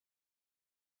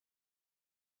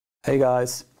Hey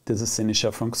guys, this is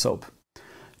Sinisha from XOAP.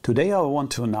 Today I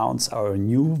want to announce our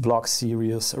new vlog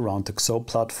series around the XOAP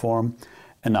platform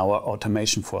and our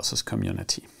Automation Forces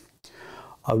community.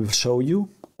 I will show you,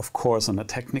 of course on a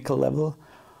technical level,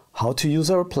 how to use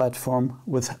our platform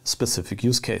with specific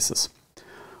use cases.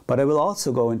 But I will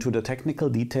also go into the technical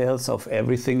details of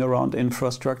everything around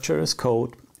infrastructure as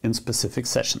code in specific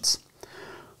sessions.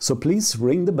 So please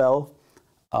ring the bell,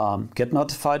 get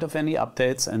notified of any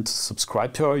updates and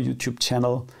subscribe to our YouTube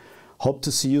channel. Hope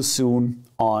to see you soon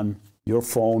on your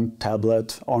phone,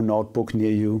 tablet or notebook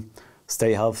near you.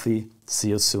 Stay healthy. See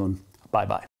you soon. Bye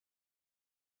bye.